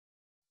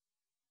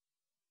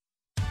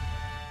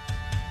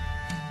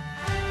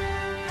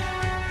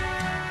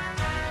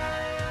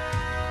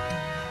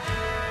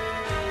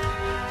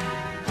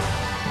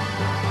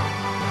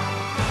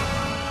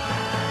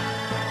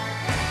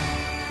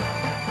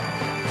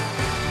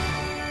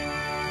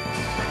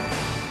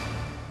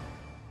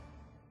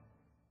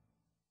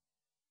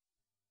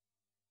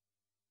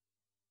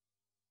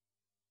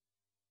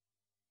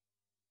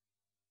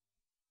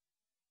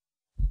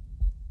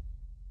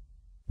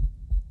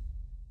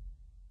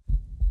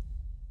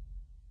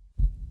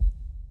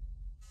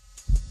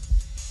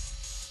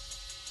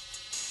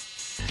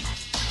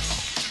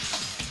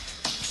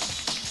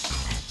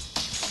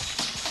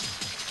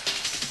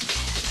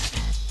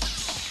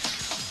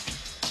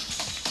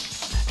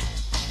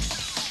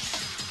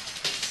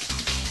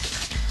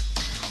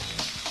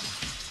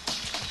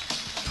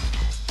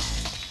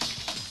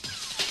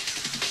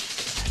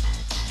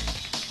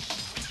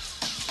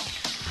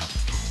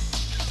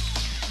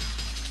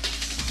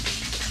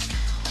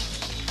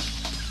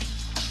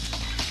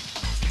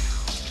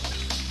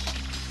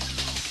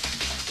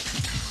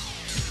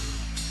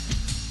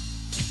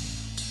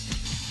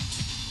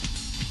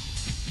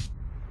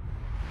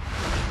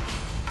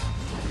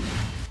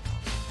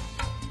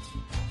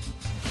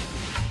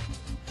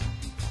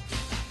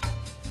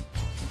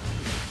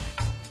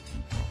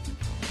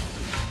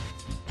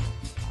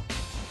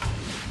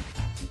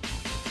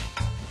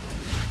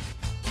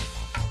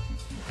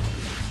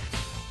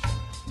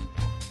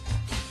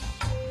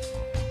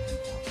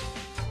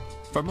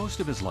For most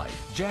of his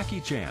life, Jackie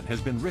Chan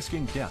has been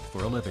risking death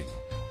for a living.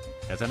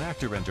 As an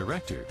actor and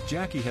director,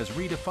 Jackie has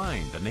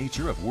redefined the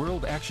nature of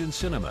world action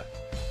cinema.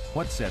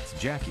 What sets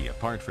Jackie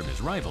apart from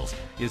his rivals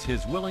is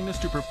his willingness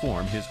to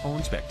perform his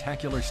own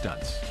spectacular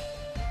stunts.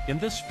 In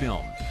this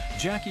film,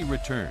 Jackie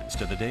returns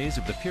to the days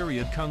of the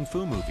period kung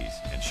fu movies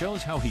and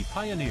shows how he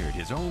pioneered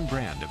his own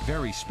brand of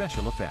very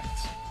special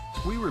effects.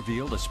 We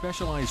reveal the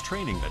specialized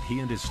training that he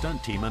and his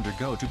stunt team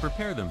undergo to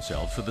prepare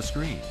themselves for the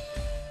screen.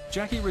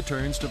 Jackie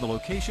returns to the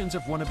locations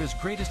of one of his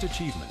greatest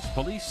achievements,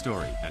 Police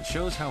Story, and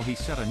shows how he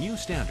set a new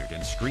standard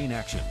in screen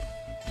action.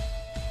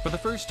 For the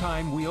first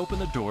time, we open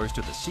the doors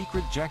to the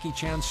secret Jackie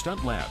Chan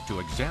stunt lab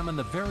to examine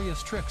the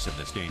various tricks of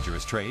this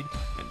dangerous trade,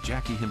 and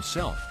Jackie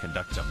himself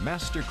conducts a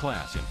master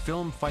class in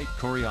film fight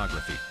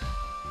choreography.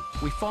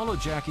 We follow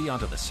Jackie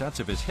onto the sets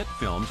of his hit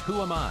films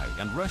Who Am I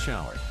and Rush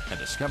Hour and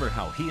discover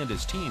how he and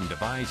his team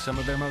devise some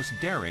of their most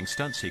daring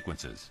stunt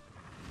sequences.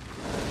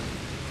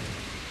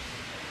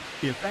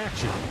 If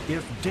action,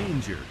 if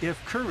danger,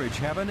 if courage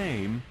have a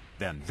name,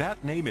 then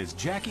that name is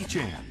Jackie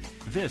Chan.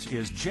 This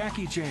is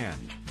Jackie Chan,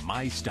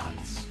 My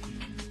Stunts.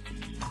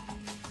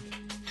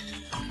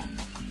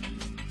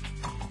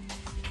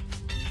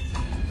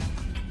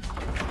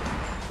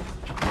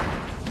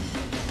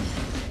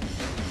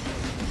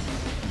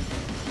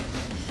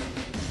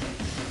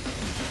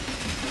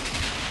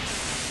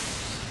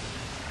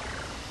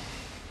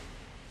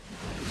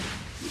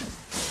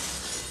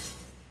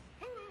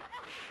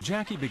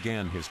 Jackie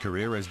began his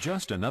career as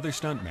just another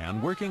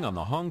stuntman working on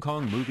the Hong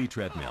Kong movie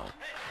treadmill.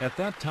 At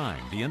that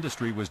time, the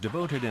industry was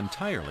devoted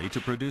entirely to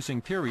producing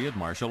period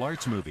martial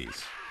arts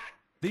movies.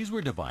 These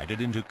were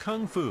divided into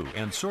kung fu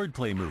and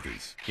swordplay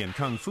movies. In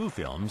kung fu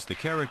films, the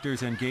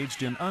characters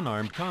engaged in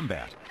unarmed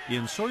combat.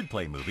 In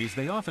swordplay movies,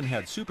 they often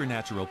had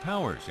supernatural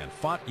powers and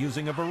fought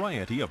using a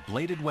variety of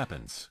bladed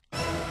weapons.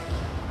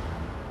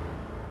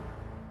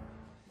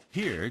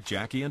 Here,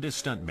 Jackie and his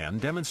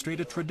stuntmen demonstrate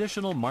a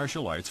traditional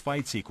martial arts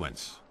fight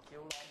sequence.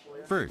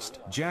 First,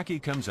 Jackie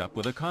comes up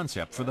with a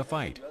concept for the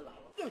fight,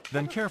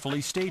 then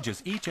carefully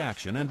stages each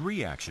action and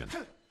reaction.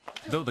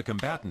 Though the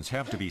combatants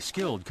have to be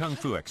skilled kung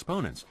fu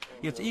exponents,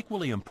 it's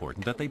equally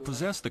important that they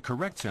possess the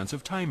correct sense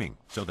of timing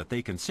so that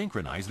they can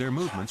synchronize their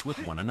movements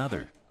with one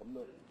another.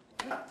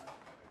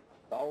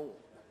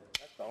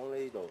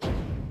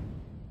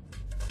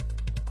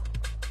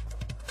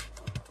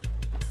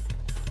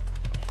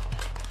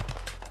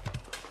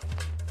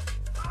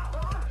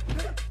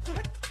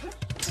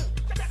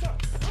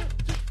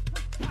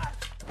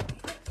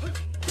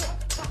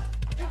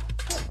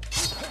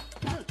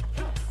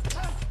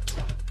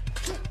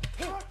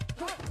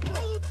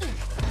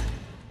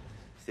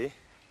 See?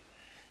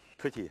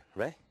 Pretty,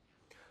 right?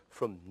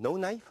 From no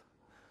knife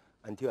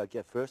until I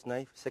get first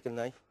knife, second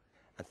knife,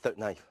 and third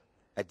knife.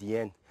 At the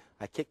end,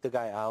 I kick the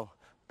guy out,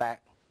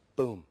 back,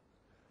 boom.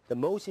 The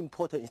most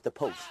important is the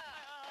pose.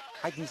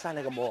 I design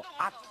like a more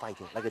art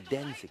fighting, like a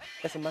dancing.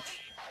 That's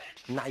much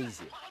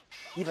nicer.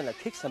 Even I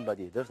kick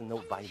somebody, there's no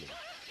violence.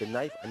 The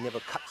knife, I never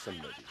cut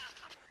somebody.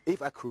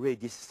 If I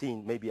create this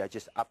scene, maybe I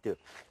just after,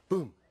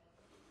 boom.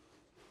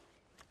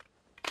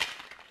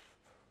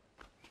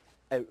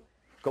 I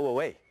go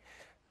away.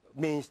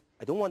 Means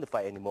I don't want to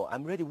fight anymore.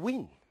 I'm ready to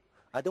win.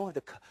 I don't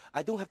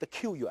have to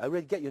kill you. I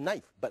already get your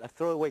knife, but I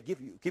throw away,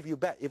 give you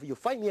back. If you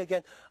fight me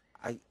again,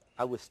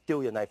 I will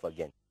steal your knife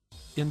again.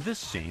 In this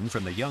scene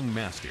from The Young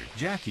Master,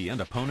 Jackie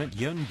and opponent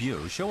Yun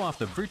Bu show off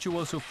the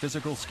virtuoso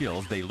physical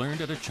skills they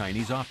learned at a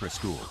Chinese opera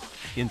school.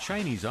 In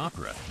Chinese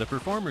opera, the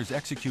performers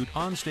execute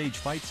on-stage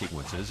fight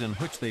sequences in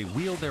which they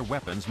wield their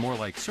weapons more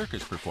like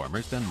circus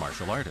performers than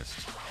martial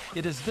artists.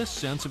 It is this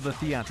sense of the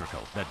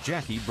theatrical that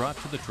Jackie brought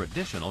to the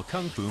traditional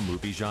kung fu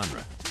movie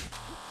genre.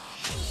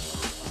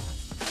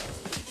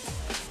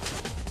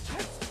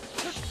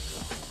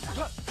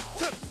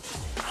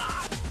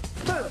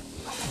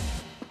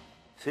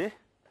 See?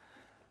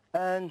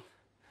 And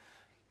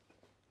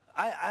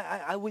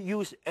I would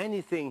use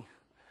anything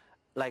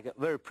like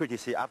very pretty.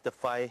 See, after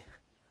fight,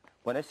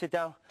 when I sit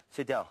down,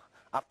 sit down.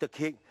 After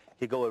kick,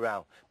 he go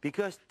around.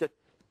 Because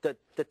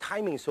the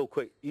timing is so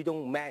quick, you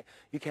didn't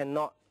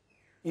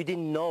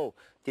know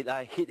did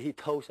I hit his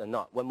toes or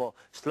not. One more,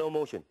 slow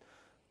motion.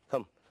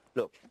 Come,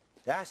 look,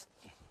 that's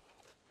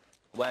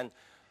when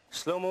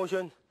slow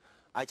motion,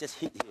 I just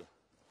hit here.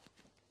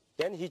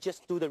 Then he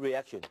just do the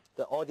reaction.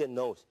 The audience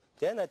knows.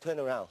 Then I turn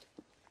around,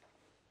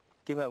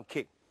 give him a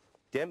kick.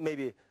 Then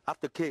maybe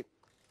after kick,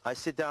 I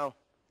sit down,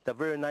 the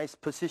very nice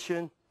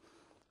position,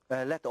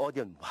 and let the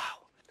audience, wow.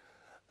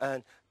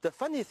 And the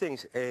funny thing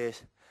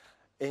is,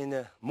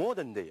 in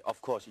modern day,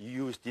 of course,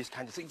 you use this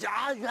kind of thing,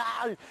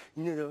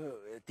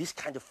 this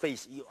kind of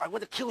face, I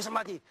want to kill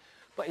somebody.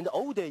 But in the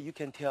old day, you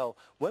can tell,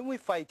 when we're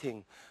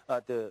fighting,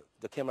 the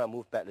camera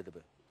move back a little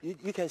bit.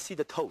 You can see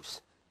the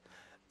toes.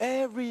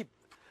 Every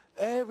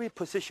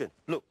position,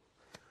 look.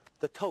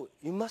 The toe,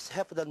 you must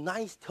have the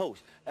nice toes.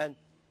 And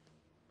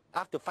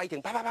after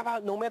fighting, bah, bah, bah, bah,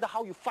 no matter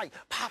how you fight,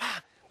 bah,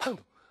 bah, pum,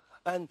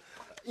 and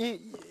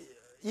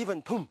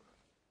even pum,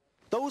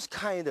 those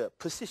kind of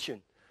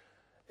position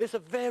It's a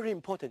very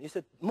important. It's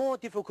more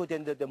difficult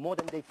than the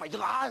modern day fight.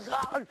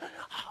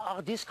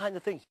 These kind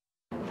of things.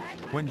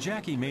 When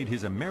Jackie made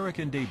his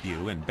American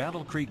debut in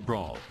Battle Creek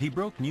Brawl, he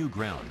broke new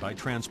ground by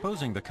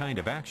transposing the kind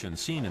of action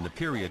seen in the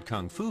period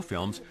kung fu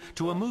films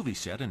to a movie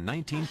set in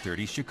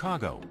 1930s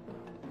Chicago.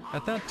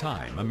 At that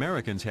time,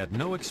 Americans had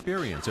no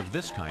experience of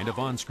this kind of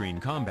on-screen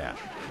combat.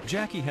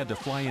 Jackie had to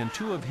fly in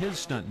 2 of his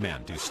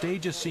stuntmen to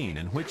stage a scene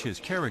in which his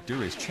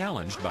character is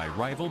challenged by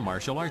rival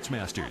martial arts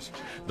masters.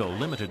 Though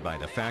limited by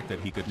the fact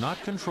that he could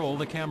not control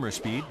the camera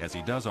speed as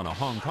he does on a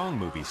Hong Kong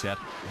movie set,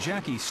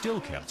 Jackie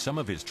still kept some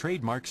of his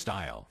trademark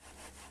style.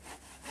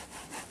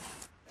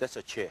 That's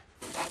a chair.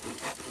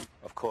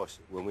 Of course,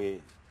 when we're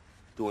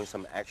doing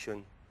some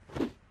action,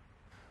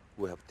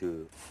 we have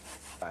to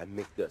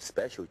make the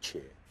special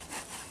chair.